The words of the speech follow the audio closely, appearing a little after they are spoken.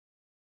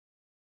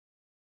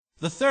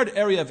The third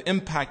area of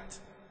impact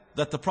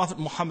that the Prophet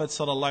Muhammad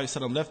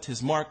ﷺ left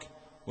his mark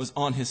was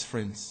on his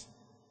friends.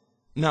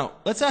 Now,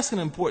 let's ask an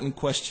important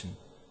question.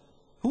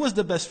 Who was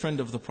the best friend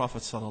of the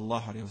Prophet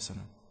ﷺ?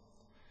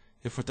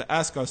 If we're to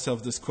ask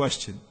ourselves this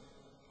question,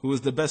 who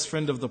was the best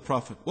friend of the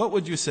Prophet, what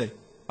would you say?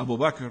 Abu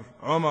Bakr,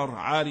 Umar,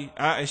 Ali,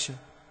 Aisha?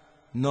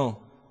 No.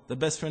 The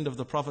best friend of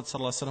the Prophet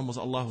ﷺ was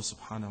Allah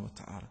subhanahu wa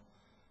ta'ala.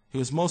 He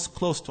was most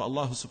close to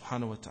Allah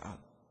subhanahu wa ta'ala.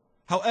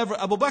 However,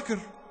 Abu Bakr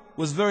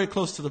was very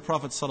close to the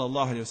Prophet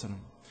ﷺ.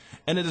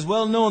 And it is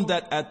well known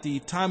that at the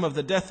time of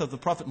the death of the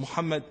Prophet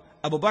Muhammad,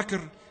 Abu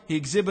Bakr, he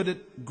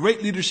exhibited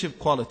great leadership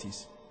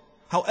qualities.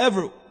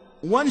 However,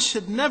 one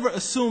should never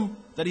assume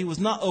that he was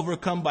not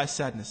overcome by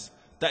sadness,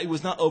 that he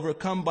was not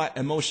overcome by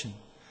emotion.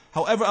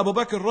 However, Abu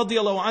Bakr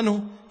radiallahu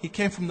anhu, he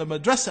came from the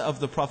madrasa of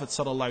the Prophet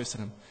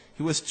ﷺ.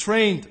 He was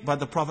trained by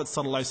the Prophet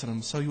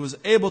ﷺ, so he was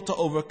able to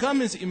overcome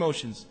his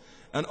emotions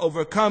and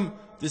overcome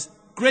this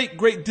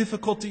great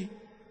difficulty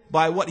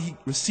by what he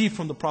received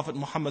from the Prophet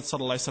Muhammad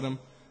ﷺ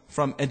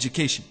from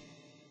education.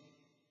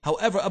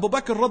 However, Abu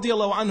Bakr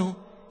radiallahu anhu,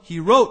 he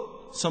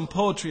wrote some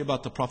poetry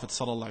about the Prophet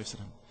ﷺ.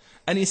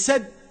 And he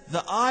said,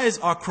 the eyes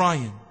are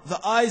crying, the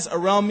eyes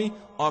around me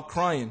are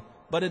crying,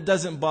 but it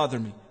doesn't bother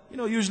me. You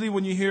know, usually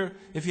when you hear,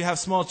 if you have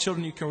small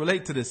children, you can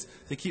relate to this.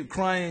 They keep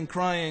crying,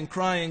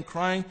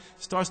 it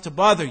starts to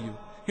bother you.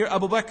 Here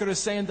Abu Bakr is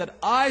saying that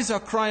eyes are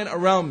crying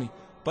around me,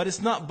 but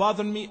it's not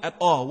bothering me at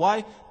all.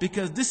 Why?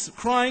 Because this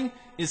crying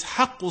is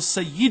haqqul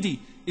sayyidi,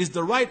 is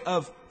the right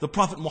of the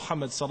Prophet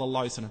Muhammad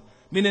ﷺ.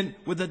 Meaning,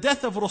 with the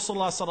death of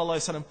Rasulullah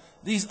ﷺ,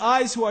 these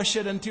eyes who are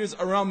shedding tears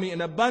around me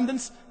in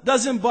abundance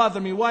doesn't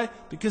bother me. Why?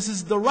 Because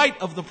it's the right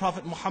of the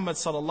Prophet Muhammad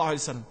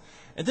ﷺ.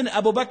 And then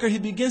Abu Bakr, he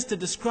begins to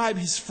describe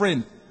his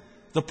friend,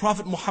 the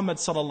Prophet Muhammad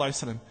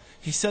ﷺ.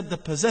 He said, the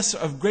possessor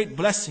of great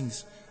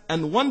blessings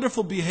and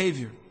wonderful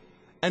behavior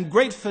and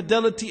great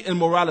fidelity and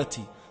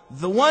morality.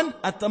 The one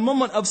at the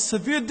moment of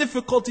severe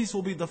difficulties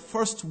will be the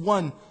first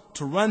one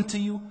to run to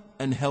you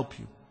and help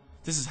you.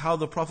 This is how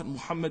the Prophet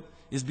Muhammad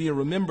is being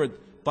remembered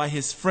by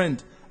his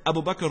friend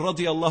Abu Bakr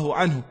radiallahu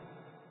anhu.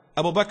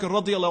 Abu Bakr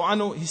radiallahu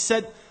anhu, he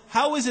said,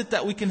 how is it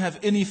that we can have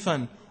any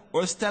fun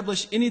or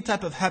establish any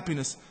type of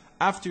happiness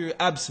after your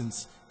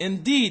absence?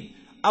 Indeed,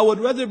 I would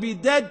rather be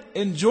dead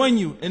and join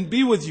you and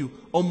be with you,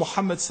 O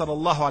Muhammad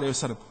sallallahu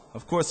alayhi wa sallam.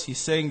 Of course, he's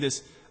saying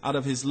this out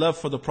of his love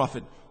for the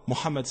Prophet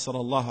Muhammad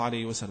sallallahu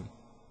alayhi wa sallam.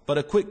 But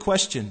a quick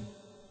question.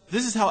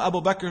 This is how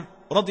Abu Bakr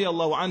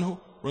radiallahu anhu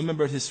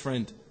remembered his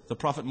friend, the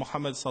Prophet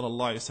Muhammad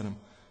sallallahu alayhi wa sallam.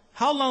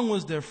 How long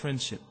was their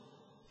friendship?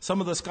 Some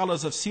of the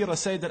scholars of Seerah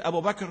say that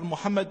Abu Bakr and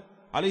Muhammad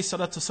alayhi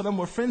salatu wasalam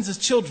were friends as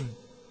children,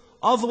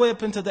 all the way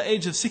up into the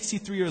age of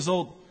 63 years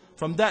old.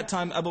 From that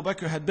time, Abu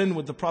Bakr had been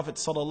with the Prophet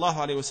sallallahu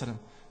alayhi wa sallam.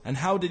 And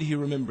how did he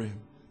remember him?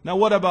 Now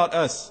what about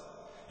us?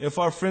 If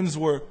our friends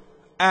were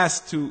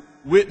asked to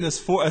witness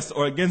for us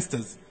or against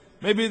us,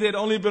 maybe they'd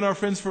only been our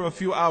friends for a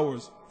few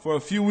hours, for a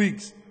few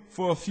weeks,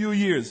 for a few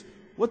years.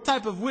 What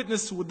type of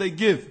witness would they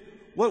give?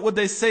 What would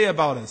they say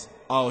about us?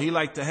 Oh, he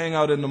liked to hang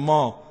out in the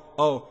mall.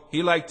 Oh,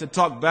 he liked to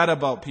talk bad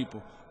about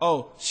people.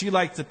 Oh, she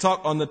liked to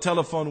talk on the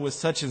telephone with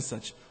such and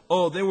such.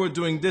 Oh, they were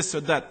doing this or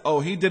that.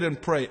 Oh, he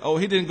didn't pray. Oh,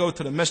 he didn't go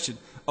to the masjid.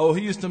 Oh,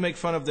 he used to make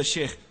fun of the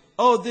sheikh.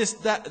 Oh, this,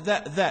 that.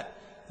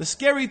 The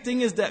scary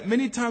thing is that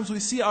many times we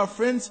see our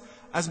friends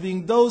as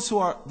being those who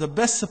are the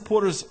best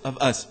supporters of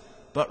us.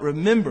 But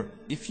remember,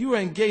 if you are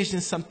engaged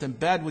in something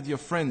bad with your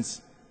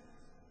friends,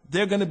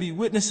 they're going to be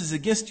witnesses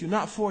against you,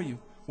 not for you.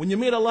 When you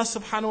meet Allah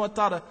subhanahu wa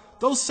ta'ala,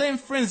 those same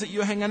friends that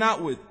you're hanging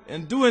out with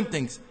and doing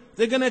things,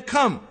 they're going to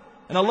come.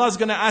 And Allah is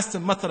going to ask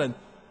them, Matalan,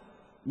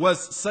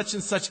 was such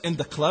and such in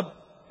the club?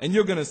 And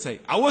you're going to say,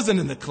 I wasn't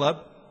in the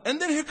club.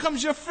 And then here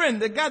comes your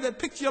friend, the guy that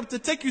picked you up to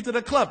take you to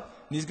the club.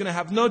 And he's going to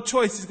have no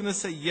choice. He's going to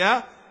say,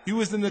 yeah, he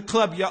was in the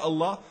club, Ya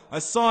Allah. I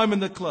saw him in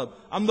the club.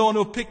 I'm the one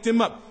who picked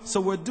him up. So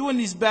we're doing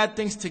these bad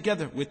things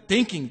together. We're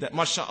thinking that,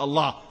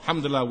 mashallah,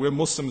 alhamdulillah, we're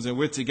Muslims and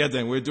we're together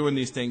and we're doing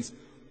these things.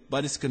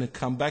 But it's going to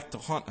come back to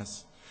haunt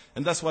us.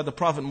 And that's why the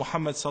Prophet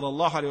Muhammad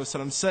sallallahu alayhi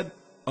wa sallam said,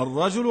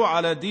 Ar-rajulu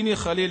ala dini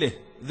khalilih,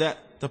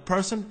 that the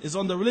person is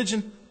on the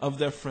religion of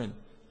their friend.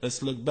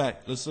 Let's look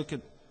back. Let's look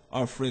at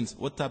our friends.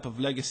 What type of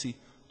legacy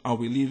are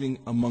we leaving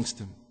amongst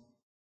them?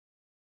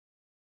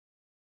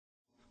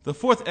 The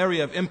fourth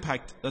area of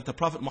impact that the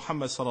Prophet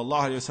Muhammad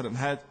ﷺ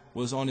had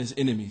was on his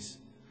enemies.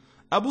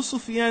 Abu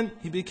Sufyan,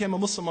 he became a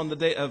Muslim on the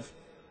day of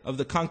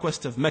the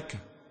conquest of Mecca.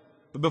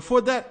 But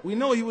before that, we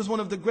know he was one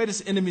of the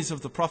greatest enemies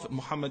of the Prophet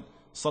Muhammad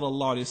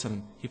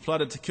ﷺ. He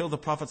plotted to kill the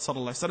Prophet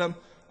ﷺ,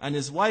 and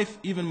his wife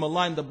even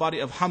maligned the body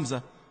of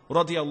Hamza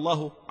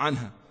radiyallahu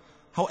anha.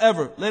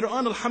 However, later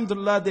on,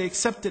 alhamdulillah, they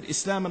accepted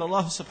Islam and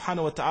Allah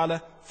subhanahu wa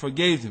ta'ala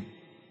forgave them.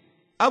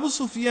 Abu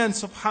Sufyan,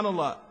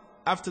 subhanallah,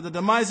 after the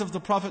demise of the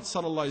Prophet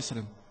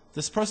ﷺ,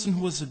 this person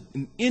who was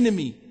an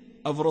enemy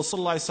of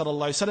Rasulullah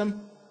ﷺ,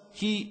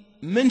 he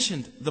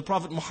mentioned the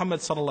Prophet Muhammad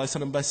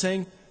ﷺ by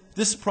saying,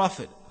 this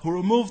Prophet who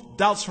removed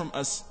doubts from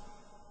us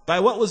by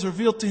what was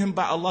revealed to him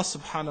by Allah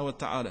subhanahu wa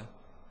ta'ala,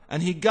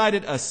 and he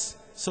guided us.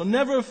 So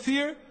never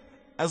fear,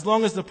 as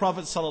long as the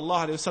Prophet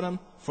ﷺ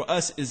for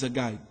us is a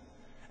guide.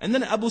 And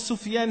then Abu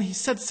Sufyan, he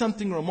said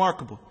something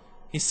remarkable.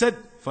 He said,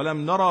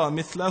 فَلَمْ نَرَى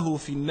مِثْلَهُ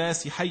فِي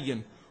النَّاسِ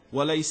حَيًّا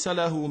وَلَيْسَ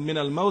لَهُ مِنَ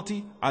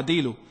الْمَوْتِ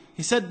عَدِيلُ.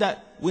 He said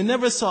that we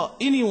never saw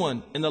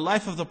anyone in the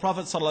life of the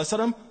Prophet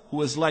ﷺ who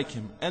was like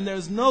him. And there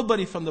is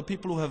nobody from the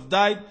people who have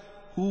died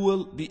who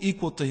will be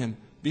equal to him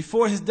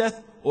before his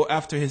death or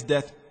after his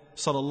death.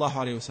 Sallallahu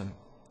Alaihi Wasallam.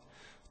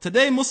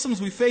 Today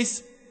Muslims, we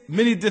face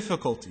many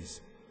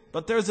difficulties.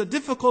 But there is a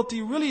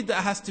difficulty really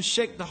that has to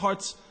shake the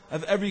hearts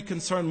of every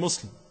concerned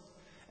Muslim.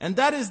 And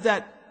that is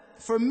that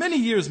for many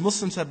years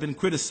Muslims have been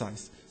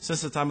criticized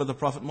since the time of the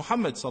Prophet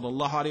Muhammad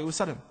Sallallahu Alaihi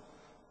Wasallam.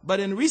 But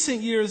in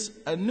recent years,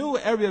 a new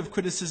area of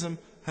criticism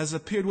has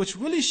appeared which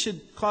really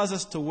should cause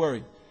us to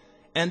worry.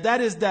 And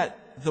that is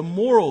that the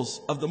morals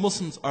of the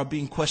Muslims are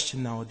being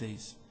questioned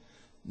nowadays.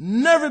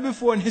 Never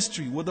before in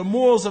history were the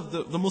morals of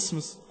the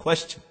Muslims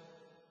questioned.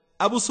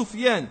 Abu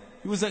Sufyan,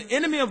 he was an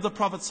enemy of the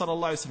Prophet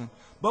ﷺ.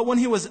 But when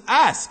he was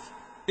asked,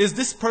 is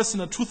this person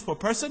a truthful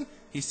person?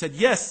 He said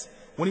yes.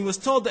 When he was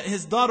told that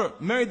his daughter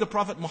married the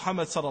Prophet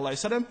Muhammad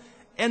ﷺ,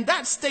 and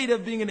that state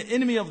of being an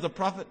enemy of the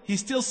Prophet, he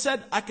still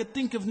said, I could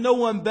think of no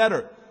one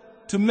better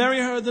to marry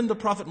her than the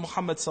Prophet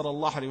Muhammad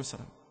ﷺ.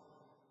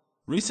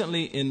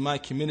 Recently in my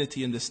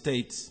community in the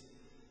States,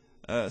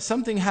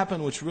 something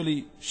happened which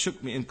really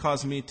shook me and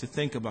caused me to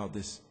think about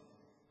this.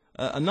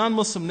 A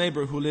non-Muslim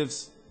neighbor who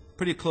lives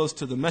pretty close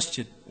to the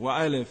masjid where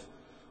I live,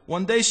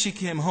 one day she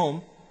came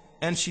home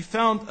and she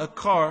found a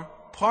car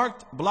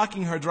parked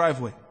blocking her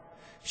driveway.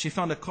 She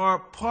found a car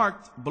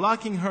parked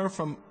blocking her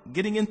from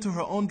getting into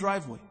her own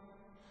driveway.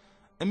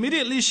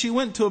 Immediately she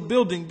went to a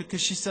building because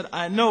she said,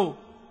 I know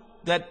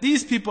that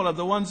these people are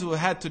the ones who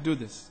had to do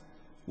this.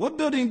 What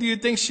building do you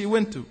think she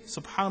went to?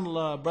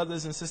 Subhanallah,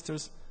 brothers and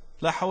sisters,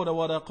 La hawla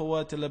wa la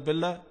quwwata illa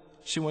billah.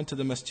 She went to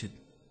the masjid.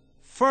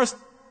 First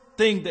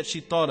thing that she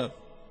thought of,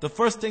 the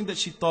first thing that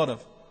she thought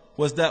of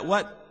was that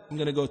what? I'm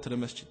going to go to the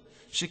masjid.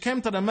 She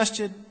came to the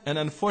masjid and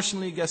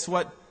unfortunately, guess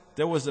what?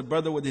 There was a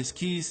brother with his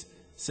keys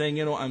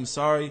saying, I'm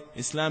sorry,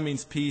 Islam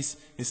means peace.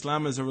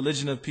 Islam is a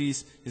religion of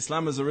peace.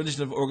 Islam is a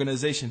religion of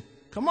organization.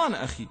 Come on,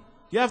 akhi.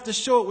 You have to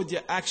show it with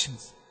your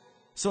actions.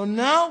 So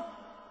now,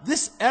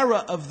 this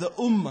era of the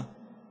ummah,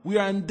 we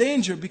are in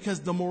danger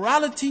because the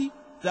morality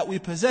that we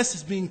possess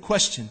is being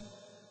questioned.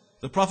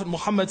 The Prophet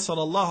Muhammad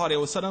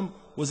ﷺ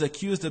was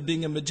accused of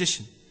being a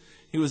magician.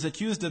 He was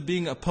accused of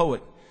being a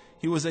poet.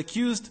 He was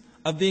accused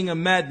of being a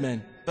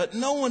madman. But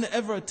no one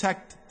ever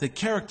attacked the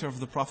character of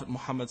the Prophet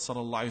Muhammad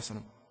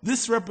ﷺ.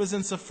 This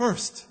represents a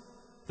first.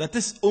 That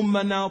this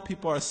ummah now,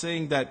 people are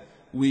saying that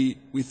we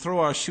throw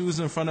our shoes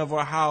in front of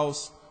our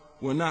house,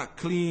 we're not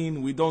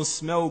clean, we don't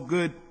smell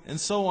good, and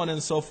so on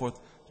and so forth.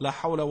 La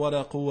hawla wa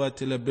la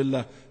quwwata illa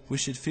billah. We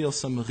should feel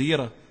some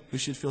ghira, we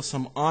should feel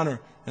some honor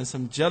and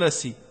some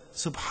jealousy.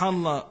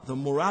 Subhanallah, the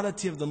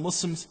morality of the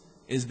Muslims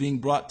is being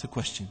brought to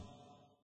question.